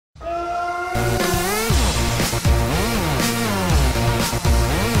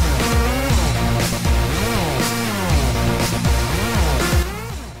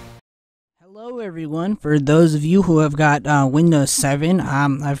everyone. For those of you who have got Windows 7,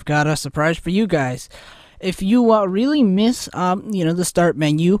 I've got a surprise for you guys. If you really miss, the start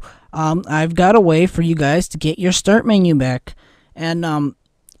menu, I've got a way for you guys to get your start menu back. And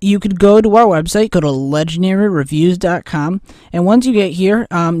you could go to our website, go to legendaryreviews.com, and once you get here,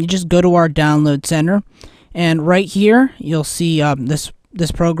 you just go to our download center, and right here you'll see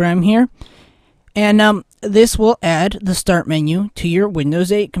this program here, and this will add the start menu to your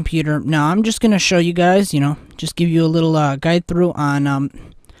Windows 8 computer. Now I'm just going to show you guys, just give you a little guide through on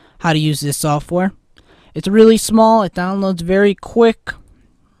how to use this software. It's really small, it downloads very quick,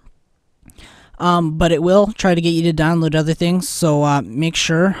 but it will try to get you to download other things, so make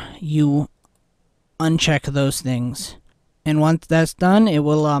sure you uncheck those things. And once that's done, it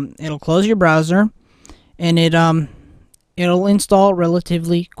will it'll close your browser, and it'll install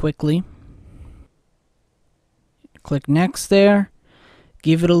relatively quickly. Click next there,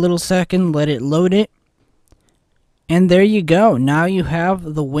 give it a little second, let it load it, and there you go. Now you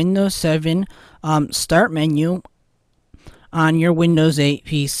have the Windows 7 start menu on your Windows 8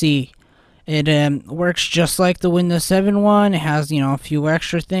 PC. It works just like the Windows 7 one. It has a few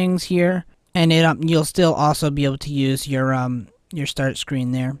extra things here, and you'll still also be able to use your start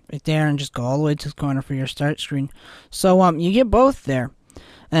screen there, right there, and just go all the way to the corner for your start screen. So you get both there.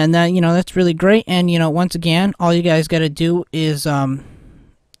 And that's really great. And once again, all you guys got to do is go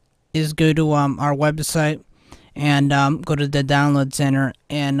to our website and go to the download center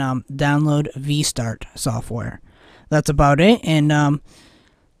and download ViStart software. That's about it. And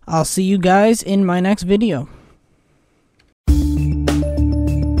I'll see you guys in my next video.